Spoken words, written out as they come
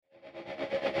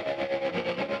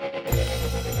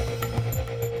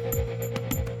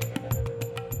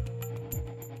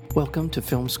Welcome to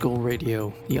Film School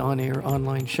Radio, the on-air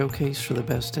online showcase for the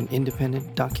best in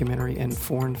independent documentary and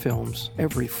foreign films,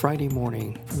 every Friday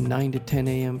morning from 9 to 10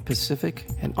 a.m. Pacific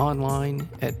and online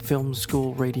at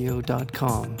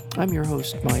filmschoolradio.com. I'm your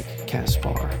host, Mike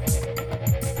Kaspar.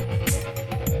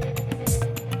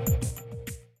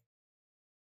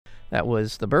 That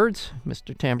was The Byrds,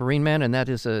 Mr. Tambourine Man, and that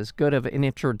is as good of an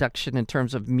introduction in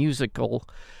terms of musical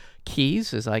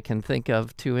keys as I can think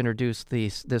of to introduce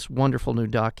this wonderful new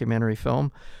documentary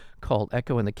film called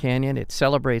Echo in the Canyon. It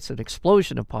celebrates an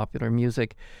explosion of popular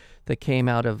music that came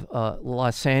out of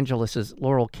Los Angeles'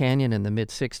 Laurel Canyon in the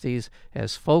mid-'60s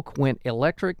as folk went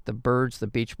electric. The Byrds, the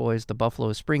Beach Boys, the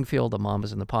Buffalo Springfield, the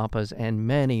Mamas and the Papas, and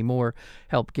many more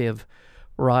helped give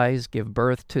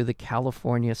birth to the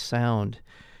California sound.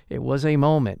 It was a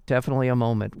moment, definitely a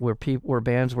moment, where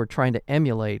bands were trying to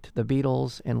emulate the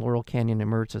Beatles, and Laurel Canyon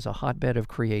emerged as a hotbed of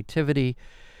creativity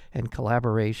and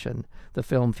collaboration. The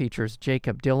film features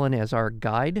Jakob Dylan as our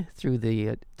guide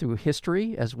through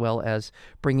history, as well as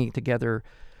bringing together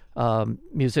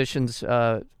musicians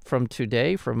from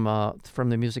today, from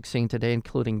the music scene today,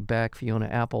 including Beck, Fiona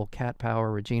Apple, Cat Power,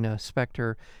 Regina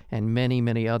Spektor, and many,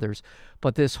 many others.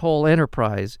 But this whole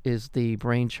enterprise is the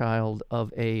brainchild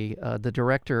of the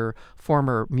director,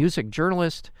 former music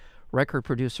journalist, record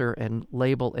producer, and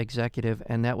label executive,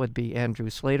 and that would be Andrew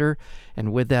Slater.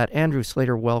 And with that, Andrew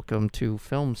Slater, welcome to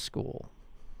Film School.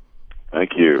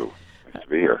 Thank you. Nice to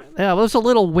be here. Yeah, it was a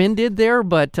little winded there,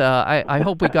 but I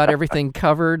hope we got everything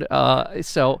covered.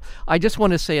 So I just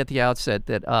want to say at the outset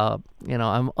that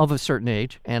I'm of a certain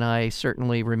age, and I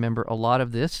certainly remember a lot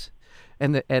of this.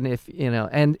 And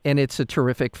it's a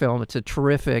terrific film. It's a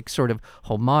terrific sort of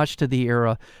homage to the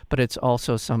era, but it's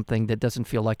also something that doesn't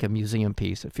feel like a museum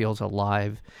piece. It feels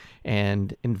alive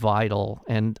and vital,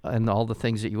 and all the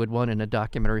things that you would want in a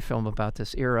documentary film about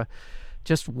this era.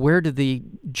 Just where did the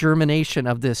germination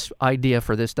of this idea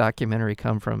for this documentary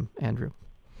come from, Andrew?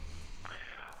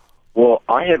 Well,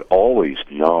 I had always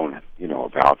known,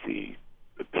 about the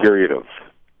period of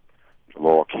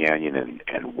Laurel Canyon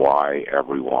and why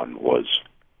everyone was,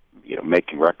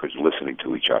 making records, listening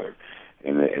to each other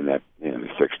in the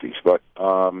 60s. But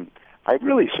I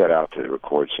really set out to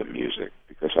record some music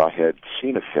because I had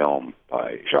seen a film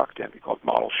by Jacques Demy called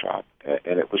Model Shop,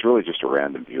 and it was really just a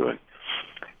random viewing.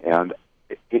 And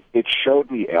it showed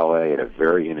me L.A. at a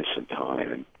very innocent time,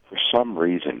 and for some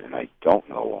reason, and I don't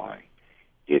know why,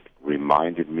 it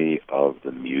reminded me of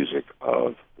the music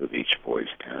of the Beach Boys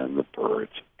and the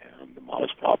Byrds and the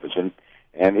Mamas Papas, and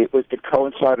it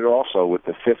coincided also with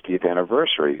the 50th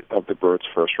anniversary of the Byrds'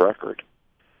 first record.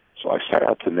 So I set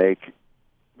out to make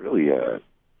really a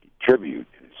tribute,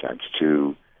 in a sense,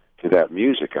 to that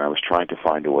music, and I was trying to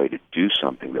find a way to do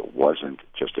something that wasn't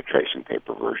just a tracing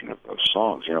paper version of those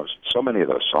songs. So many of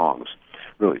those songs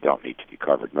really don't need to be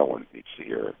covered. No one needs to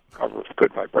hear a cover of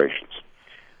Good Vibrations.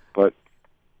 But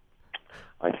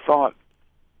I thought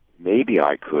maybe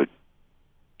I could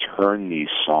turn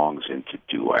these songs into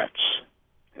duets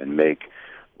and make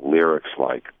lyrics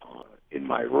like In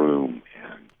My Room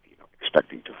and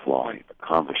Expecting to Fly, a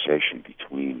conversation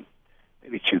between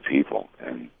maybe two people,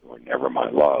 or Never My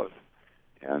Love.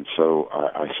 And so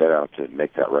I set out to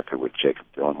make that record with Jakob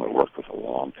Dylan, who I worked with a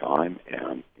long time,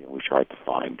 and we tried to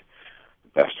find the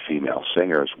best female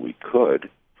singers we could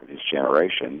from his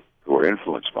generation who were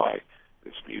influenced by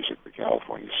this music, the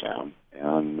California sound.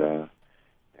 And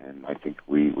I think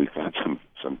we found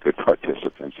some good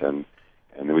participants, and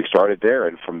then we started there.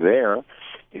 And from there,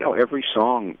 every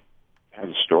song has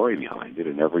a story behind it,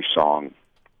 and every song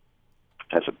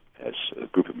has a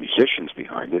group of musicians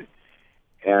behind it.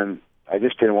 And I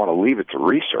just didn't want to leave it to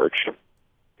research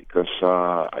because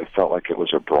I felt like it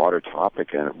was a broader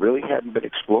topic and it really hadn't been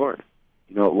explored.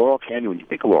 Laurel Canyon, when you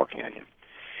think of Laurel Canyon,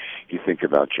 you think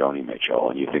about Joni Mitchell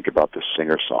and you think about the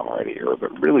singer-songwriter era,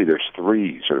 but really there's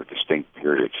three sort of distinct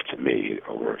periods to me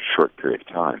over a short period of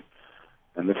time.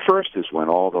 And the first is when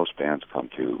all those bands come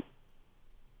to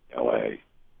L.A.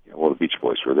 The Beach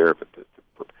Boys were there, but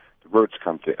the Byrds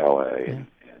come to L.A.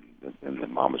 and the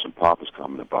Mamas and Papas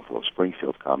come, and the Buffalo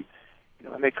Springfield come,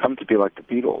 and they come to be like the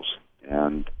Beatles.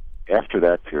 And after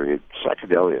that period,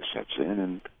 psychedelia sets in,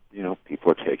 and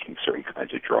people are taking certain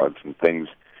kinds of drugs, and things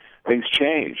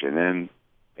change. And then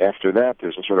after that,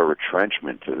 there's a sort of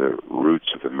retrenchment to the roots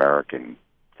of American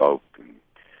folk and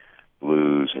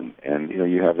blues, and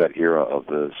you have that era of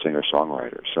the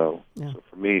singer-songwriter. So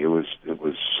for me, it was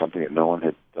something that no one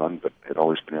had done, but had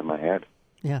always been in my head.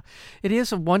 Yeah, it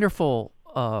is a wonderful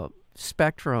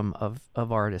spectrum of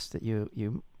artists that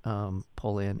you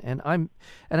pull in, and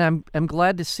I'm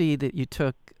glad to see that you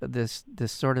took this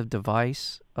sort of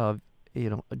device of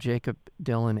Jakob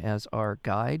Dylan as our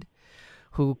guide,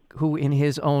 who in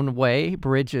his own way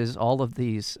bridges all of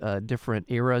these different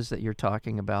eras that you're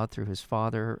talking about through his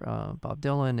father, Bob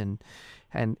Dylan,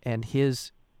 and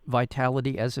his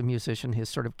vitality as a musician, his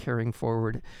sort of carrying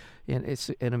forward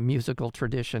in a musical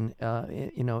tradition,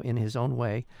 in his own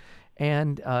way.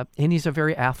 And he's a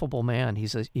very affable man.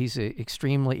 He's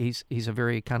a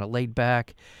very kind of laid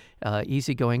back,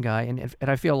 easygoing guy, and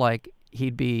I feel like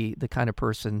he'd be the kind of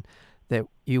person that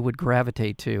you would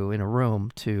gravitate to in a room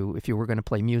if you were going to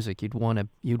play music. You'd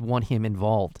want him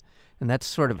involved, and that's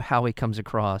sort of how he comes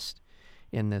across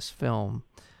in this film.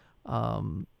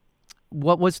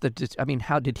 What was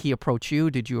how did he approach you?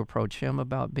 Did you approach him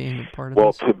about being a part of this?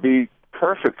 Well, to be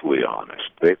perfectly honest,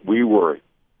 we were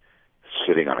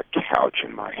sitting on a couch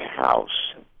in my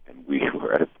house, and we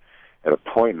were at a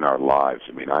point in our lives.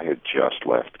 I mean, I had just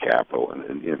left Capitol,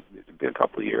 and it had been a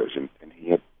couple of years, and he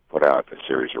had put out a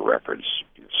series of records,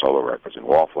 solo records and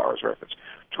Wallflowers records,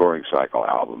 touring cycle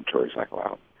album.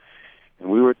 And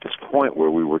we were at this point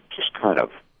where we were just kind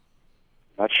of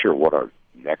not sure what our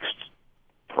next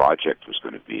project was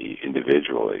going to be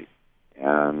individually.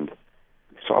 And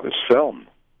we saw this film,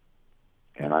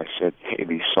 and I said, hey,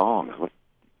 these songs,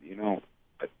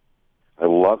 I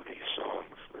love these songs.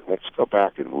 Let's go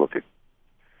back and look at,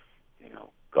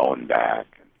 Going Back,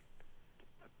 and,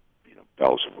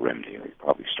 Bells of Rimney. We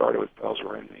probably started with Bells of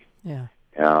Rimney. Yeah.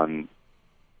 And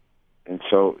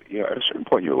so, at a certain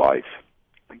point in your life,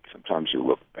 I think sometimes you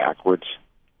look backwards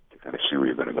to kind of see where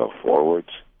you're going to go forwards.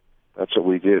 That's what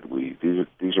we did.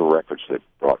 These are records that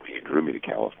brought me and drew me to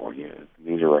California.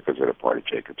 These are records that are part of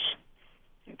Jacob's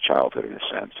childhood, in a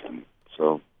sense. And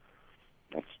so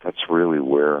that's really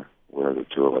where the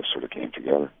two of us sort of came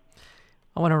together.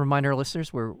 I want to remind our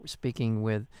listeners we're speaking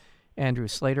with Andrew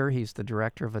Slater. He's the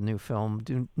director of a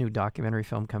new documentary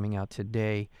film coming out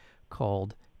today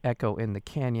called Echo in the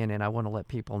Canyon. And I want to let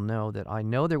people know that I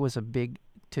know there was a big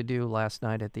to-do last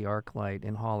night at the ArcLight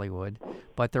in Hollywood,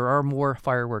 but there are more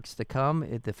fireworks to come.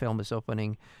 The film is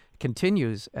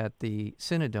continues at the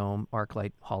Cinedome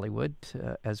ArcLight Hollywood,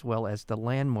 as well as the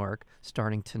Landmark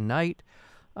starting tonight.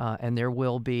 And there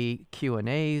will be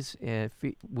Q&As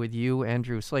with you,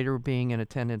 Andrew Slater, being in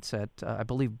attendance at, I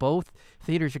believe both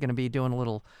theaters are going to be doing a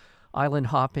little island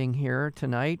hopping here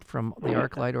tonight from the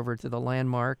ArcLight over to the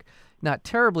Landmark. Not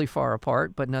terribly far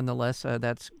apart, but nonetheless,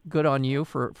 that's good on you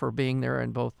for being there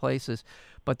in both places.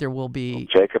 But there will be...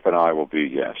 Jacob and I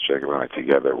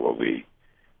together will be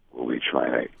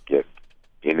trying to get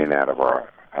in and out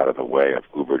of the way of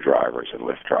Uber drivers and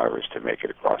Lyft drivers to make it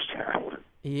across town.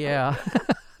 Yeah.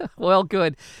 Well,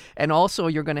 good. And also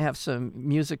you're going to have some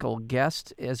musical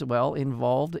guests as well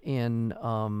involved in,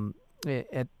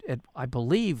 at I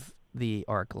believe, the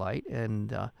ArcLight.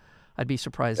 And I'd be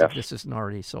surprised if this isn't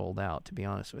already sold out, to be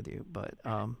honest with you. But,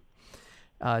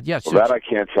 yes. Well, that I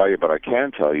can't tell you, but I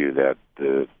can tell you that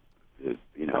the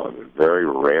a very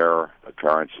rare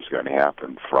occurrence is going to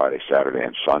happen Friday, Saturday,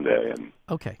 and Sunday. And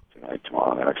tonight,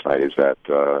 tomorrow, the next night is that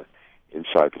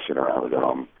inside the Cinerama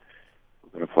Dome,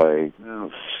 we're going to play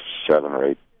 7 or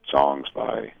 8 songs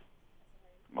by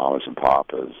Mamas and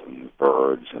Papas and the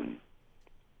Byrds and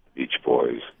the Beach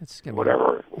Boys,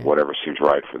 whatever seems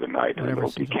right for the night. And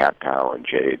it'll be Cat Power and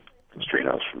Jade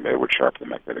Castrinos from Edward Sharpe and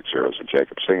the Magnetic Zeros and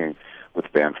Jacob singing with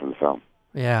the band from the film.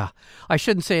 Yeah, I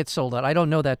shouldn't say it's sold out. I don't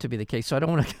know that to be the case, so I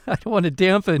don't want to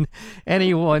dampen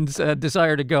anyone's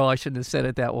desire to go. I shouldn't have said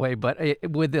it that way. But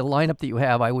with the lineup that you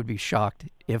have, I would be shocked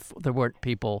if there weren't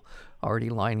people already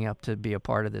lining up to be a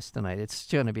part of this tonight. It's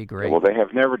going to be great. Well, they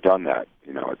have never done that,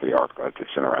 at the ArcLight, the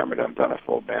Cinerama. They've done a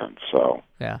full band, so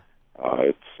yeah,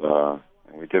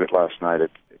 we did it last night.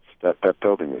 That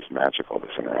building is magical, the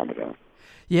Cinerama Dome.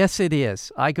 Yes, it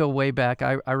is. I go way back.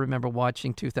 I remember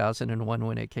watching 2001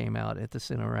 when it came out at the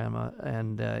Cinerama,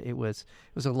 and it was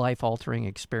a life-altering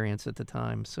experience at the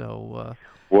time. So,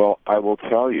 well, I will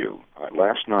tell you,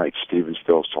 last night Stephen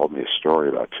Stills told me a story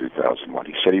about 2001.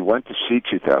 He said he went to see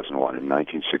 2001 in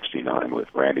 1969 with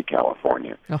Randy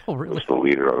California. Oh, really? He was the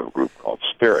leader of a group called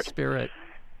Spirit.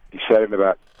 He said in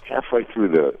about halfway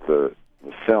through the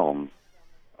film,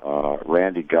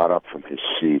 Randy got up from his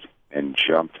seat and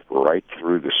jumped right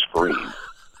through the screen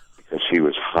because he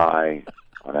was high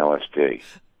on LSD.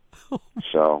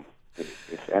 So,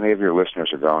 if any of your listeners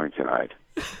are going tonight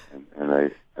and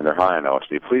they're high on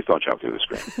LSD, please don't jump through the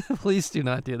screen. Please do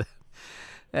not do that.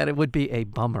 And it would be a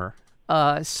bummer.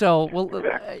 So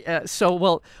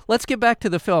let's get back to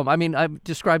the film. I mean, I've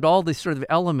described all these sort of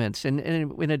elements, and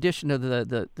in addition to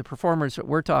the performers that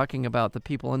we're talking about, the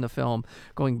people in the film,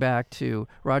 going back to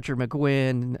Roger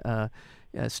McGuinn,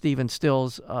 Stephen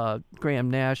Stills, Graham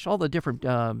Nash, all the different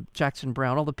Jackson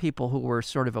Browne, all the people who were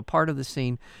sort of a part of the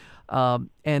scene.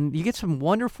 And you get some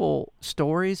wonderful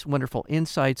stories, wonderful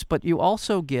insights, but you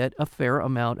also get a fair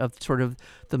amount of sort of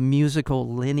the musical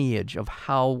lineage of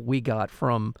how we got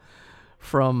from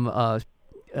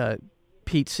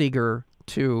Pete Seeger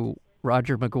to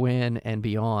Roger McGuinn and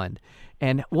beyond.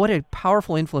 And what a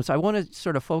powerful influence. I want to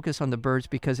sort of focus on the Byrds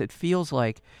because it feels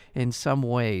like in some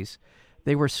ways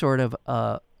they were sort of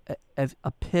a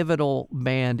pivotal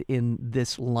band in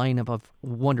this lineup of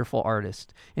wonderful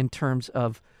artists in terms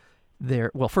of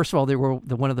well, first of all, they were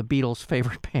one of the Beatles'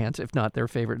 favorite bands, if not their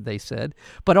favorite, they said,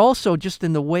 but also just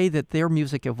in the way that their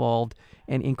music evolved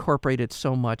and incorporated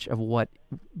so much of what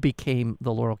became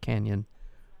the Laurel Canyon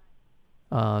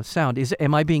sound.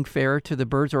 Am I being fair to the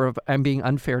Byrds, or am I being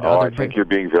unfair to other? I think you're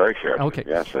being very fair. Okay.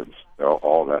 Yes,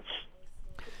 all that's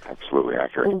absolutely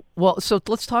accurate. Well, so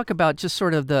let's talk about just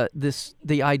sort of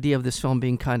the idea of this film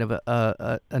being kind of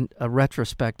a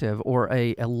retrospective or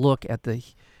a look at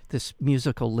this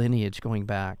musical lineage going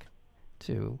back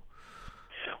to.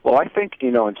 Well, I think,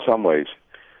 in some ways,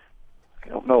 I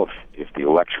don't know if the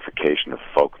electrification of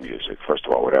folk music, first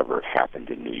of all, would ever have happened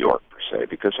in New York per se,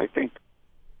 because I think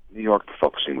New York, the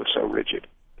folk scene was so rigid,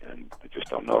 and I just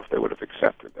don't know if they would have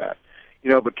accepted that.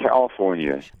 But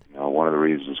California, one of the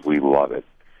reasons we love it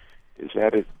is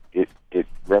that it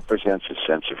represents a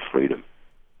sense of freedom,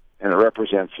 and it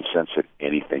represents a sense that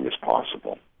anything is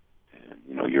possible.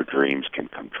 Your dreams can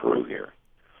come true here.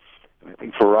 And I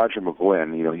think for Roger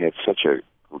McGuinn, he had such a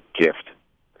gift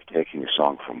of taking a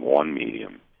song from one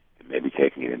medium and maybe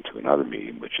taking it into another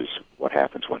medium, which is what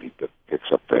happens when he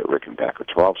picks up the Rickenbacker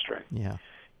 12-string. Yeah.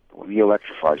 When he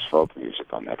electrifies folk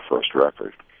music on that first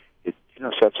record, it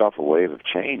sets off a wave of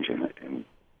change, and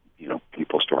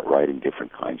people start writing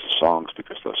different kinds of songs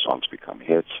because those songs become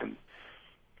hits,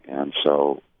 and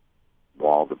so.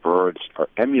 While the Byrds are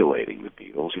emulating the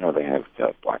Beatles, they have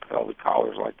black velvet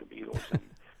collars like the Beatles, and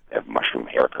they have mushroom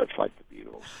haircuts like the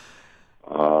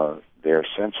Beatles. Their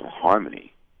sense of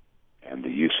harmony and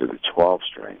the use of the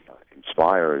 12-string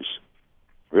inspires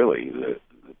really the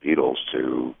Beatles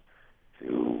to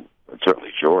and certainly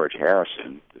George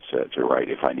Harrison to write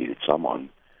 "If I Needed Someone,"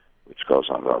 which goes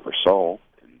on Rubber Soul.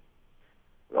 And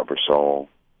Rubber Soul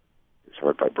is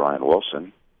heard by Brian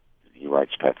Wilson, and he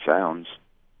writes Pet Sounds.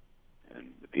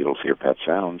 Beatles hear Pet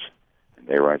Sounds, and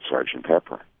they write Sgt.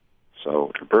 Pepper.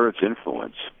 So the Byrds'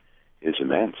 influence is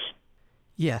immense.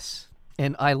 Yes,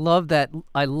 and I love that.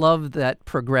 I love that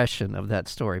progression of that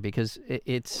story because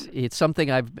it's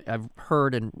something I've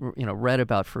heard and read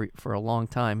about for a long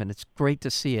time, and it's great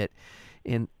to see it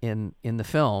in the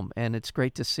film, and it's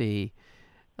great to see.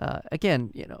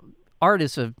 Again, art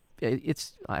is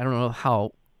it's I don't know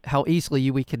how easily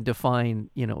we can define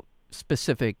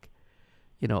specific.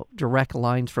 Direct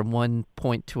lines from one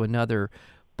point to another,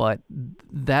 but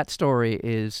that story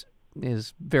is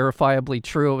verifiably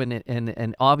true,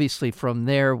 and obviously from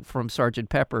Sgt.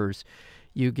 Pepper's,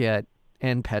 you get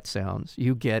and Pet Sounds,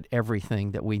 you get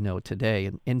everything that we know today,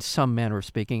 in some manner of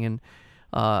speaking, and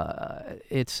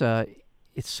it's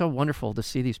so wonderful to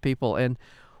see these people. And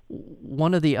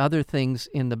one of the other things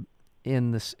in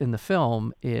the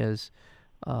film is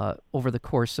over the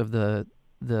course of the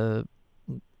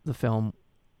film.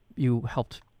 You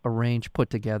helped put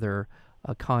together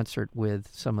a concert with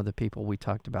some of the people we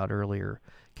talked about earlier,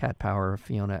 Cat Power,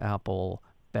 Fiona Apple,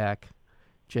 Beck,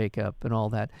 Jacob, and all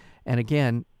that. And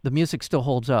again, the music still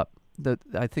holds up.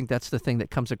 I think that's the thing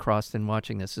that comes across in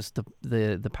watching this is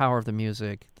the power of the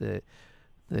music, the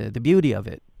beauty of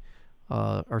it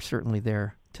are certainly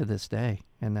there to this day.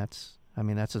 And that's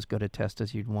as good a test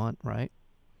as you'd want, right?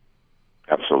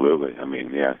 Absolutely.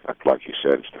 Like you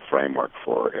said, it's the framework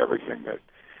for everything that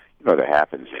that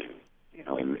happens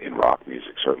in rock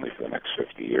music, certainly for the next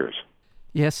 50 years.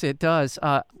 Yes, it does.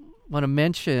 I want to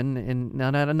mention, and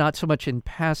not so much in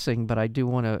passing, but I do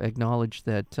want to acknowledge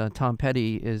that Tom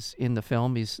Petty is in the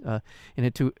film. He's in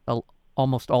it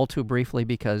almost all too briefly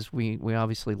because we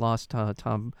obviously lost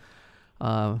Tom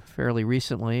fairly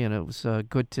recently, and it was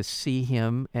good to see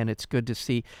him, and it's good to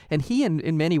see. And he,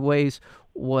 in many ways,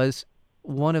 was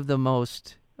one of the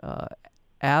most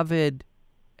avid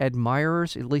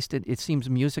admirers, at least it seems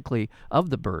musically,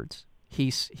 of the Byrds. He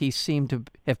seemed to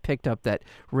have picked up that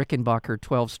Rickenbacker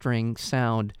 12-string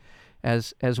sound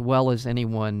as well as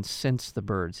anyone since the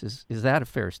Byrds. Is that a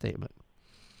fair statement?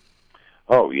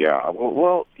 Oh, yeah.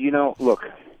 Well, look,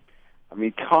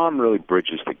 Tom really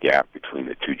bridges the gap between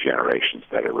the two generations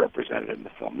that are represented in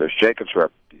the film. There's Jacob's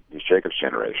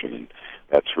generation, and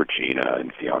that's Regina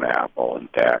and Fiona Apple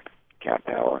and Beck, Cat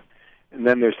Power. And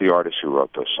then there's the artists who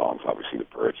wrote those songs, obviously the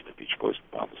Byrds, the Beach Boys,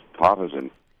 the Mamas and Papas, and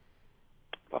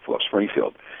Buffalo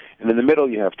Springfield. And in the middle,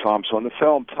 you have Tom. So in the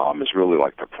film, Tom is really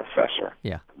like the professor.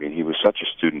 Yeah. I mean, he was such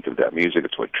a student of that music.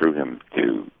 It's what drew him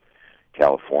to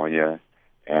California.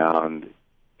 And,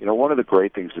 you know, one of the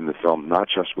great things in the film, not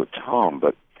just with Tom,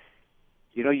 but,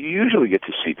 you know, you usually get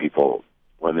to see people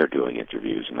when they're doing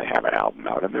interviews and they have an album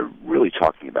out, and they're really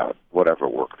talking about whatever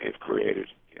work they've created,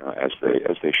 you know, as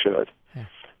they should. Yeah.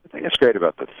 The thing that's great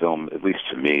about the film, at least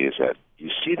to me, is that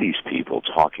you see these people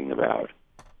talking about,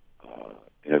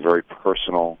 in a very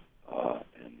personal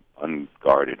and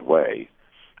unguarded way,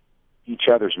 each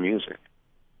other's music.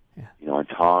 Yeah. You know, and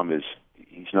Tom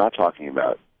he's not talking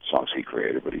about songs he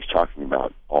created, but he's talking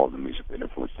about all of the music that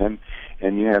influenced him.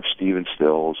 And you have Stephen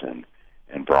Stills and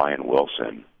Brian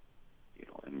Wilson, you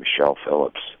know, and Michelle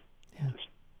Phillips, just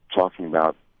talking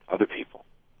about other people.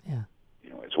 Yeah.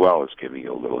 You know, as well as giving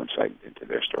you a little insight into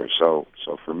their story. So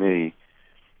for me,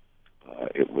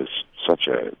 it was such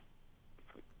a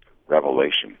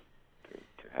revelation to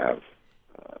have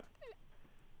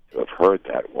heard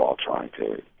that while trying to,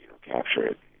 you know, capture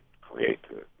it, create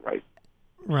the right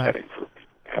setting for people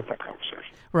to have that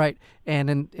conversation. Right.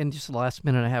 And in just the last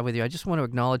minute I have with you, I just want to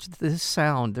acknowledge this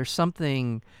sound. There's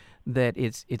something that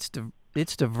it's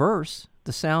diverse.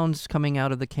 The sounds coming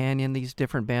out of the canyon, these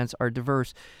different bands are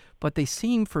diverse, but they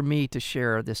seem for me to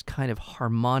share this kind of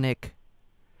harmonic.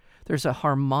 There's a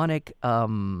harmonic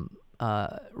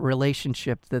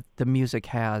relationship that the music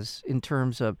has in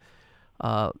terms of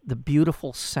the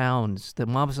beautiful sounds. The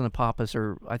Mamas and the Papas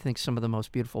are, I think, some of the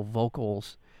most beautiful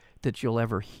vocals that you'll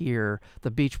ever hear.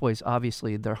 The Beach Boys,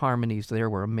 obviously, their harmonies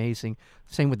there were amazing.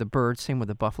 Same with the Byrds, same with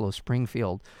the Buffalo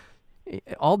Springfield.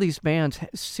 All these bands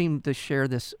seem to share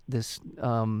this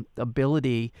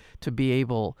ability to be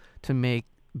able to make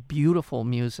beautiful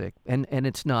music, and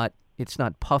it's not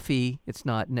puffy. It's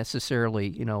not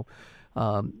necessarily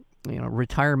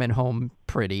retirement home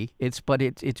pretty. It's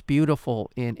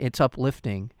beautiful and it's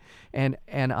uplifting, and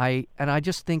I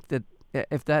just think that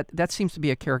if that seems to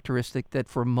be a characteristic that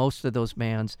for most of those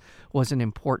bands was an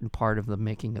important part of the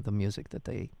making of the music that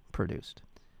they produced.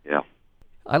 Yeah.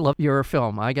 I love your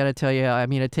film. I got to tell you, I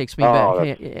mean, it takes me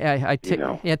back.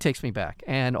 It takes me back,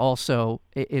 and also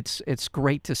it's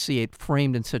great to see it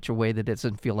framed in such a way that it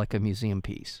doesn't feel like a museum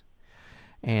piece.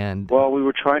 And well, we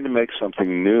were trying to make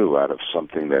something new out of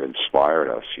something that inspired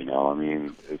us. You know, I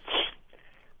mean,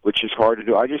 which is hard to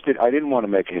do. I didn't want to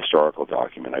make a historical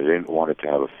document. I didn't want it to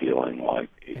have a feeling like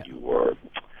you were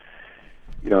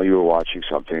watching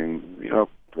something, you know,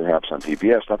 perhaps on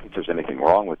PBS. Not that there's anything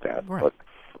wrong with that, right. But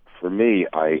for me,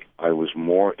 I was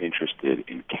more interested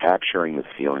in capturing the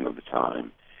feeling of the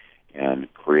time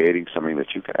and creating something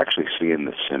that you could actually see in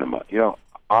the cinema. You know,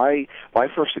 my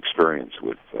first experience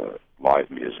with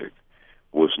live music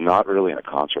was not really in a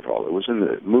concert hall. It was in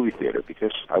the movie theater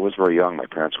because I was very young. My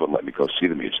parents wouldn't let me go see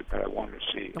the music that I wanted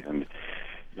to see. And,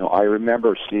 you know, I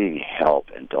remember seeing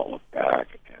Help and Don't Look Back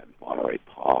and Monterey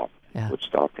Pop,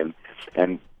 Woodstock,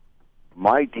 and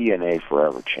my DNA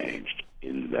forever changed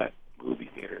in that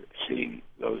movie theater, seeing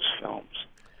those films.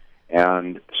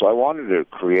 And so I wanted to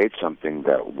create something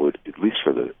that would, at least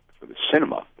for the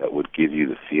cinema, that would give you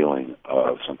the feeling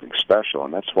of something special.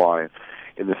 And that's why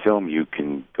in the film you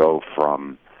can go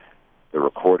from the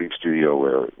recording studio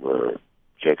where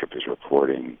Jacob is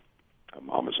recording a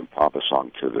Mamas and Papas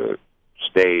song to the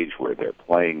stage where they're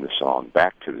playing the song,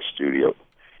 back to the studio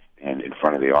and in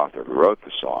front of the author who wrote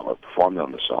the song or performed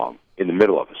on the song in the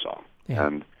middle of the song. Yeah.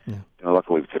 And you know,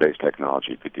 luckily with today's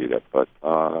technology you could do that. But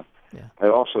I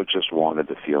also just wanted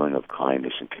the feeling of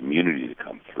kindness and community to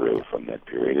come through from that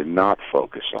period and not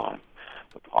focus on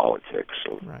the politics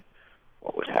of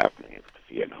what was happening at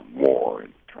the Vietnam War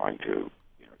and trying to,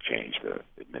 you know, change the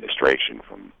administration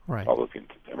from Republican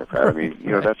to Democrat. I mean,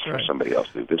 you know, that's for somebody else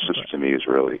to do. This is, to me, is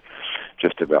really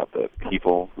just about the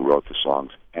people who wrote the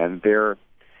songs and their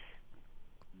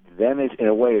them in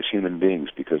a way as human beings,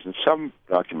 because in some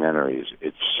documentaries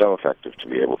it's so effective to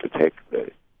be able to take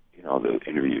the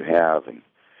interview you have, and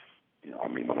you know, I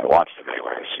mean, when I watch them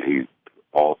anyway, I see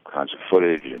all kinds of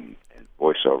footage and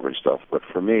voiceover and stuff. But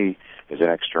for me, as an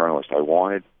ex-journalist, I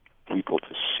wanted people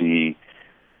to see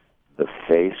the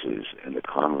faces and the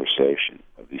conversation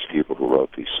of these people who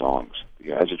wrote these songs.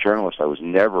 As a journalist, I was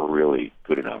never really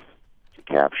good enough to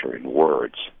capture in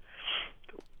words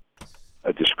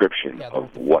a description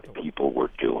of what people were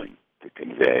doing to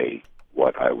convey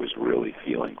what I was really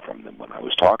feeling from them when I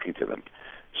was talking to them.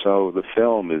 So the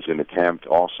film is an attempt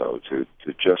also to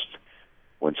just,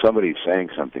 when somebody's saying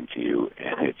something to you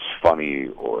and it's funny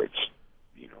or it's,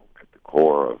 you know, at the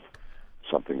core of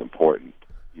something important,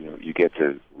 you get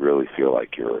to really feel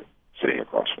like you're sitting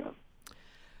across from them.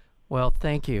 Well,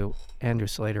 thank you, Andrew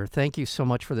Slater. Thank you so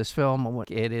much for this film.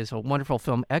 It is a wonderful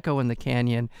film, Echo in the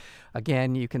Canyon.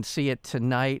 Again, you can see it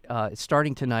tonight,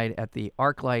 starting tonight at the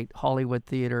ArcLight Hollywood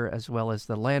Theater, as well as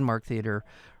the Landmark Theater,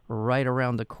 right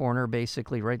around the corner,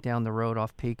 basically right down the road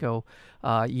off Pico.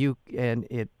 It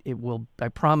will. I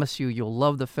promise you, you'll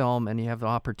love the film, and you have the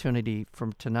opportunity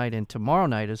from tonight and tomorrow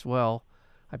night as well.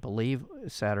 I believe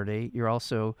Saturday. You're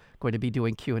also going to be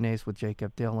doing Q&As with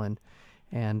Jakob Dylan.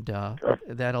 And Sure.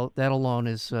 that alone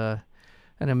is an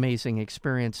amazing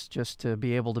experience, just to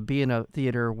be able to be in a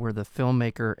theater where the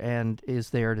filmmaker is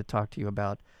there to talk to you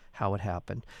about how it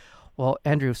happened. Well,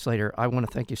 Andrew Slater, I want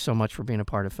to thank you so much for being a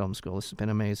part of Film School. This has been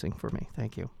amazing for me.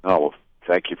 Thank you. Oh, well,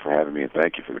 thank you for having me, and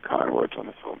thank you for the kind words on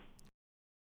the film.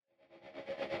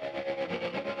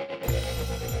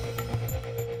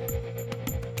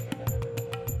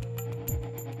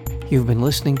 You've been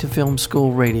listening to Film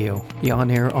School Radio, the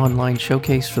on-air online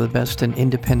showcase for the best in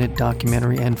independent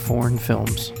documentary and foreign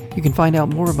films. You can find out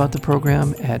more about the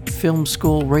program at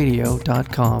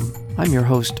filmschoolradio.com. I'm your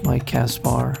host, Mike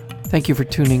Kaspar. Thank you for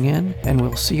tuning in, and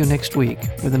we'll see you next week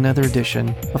with another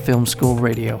edition of Film School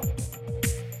Radio.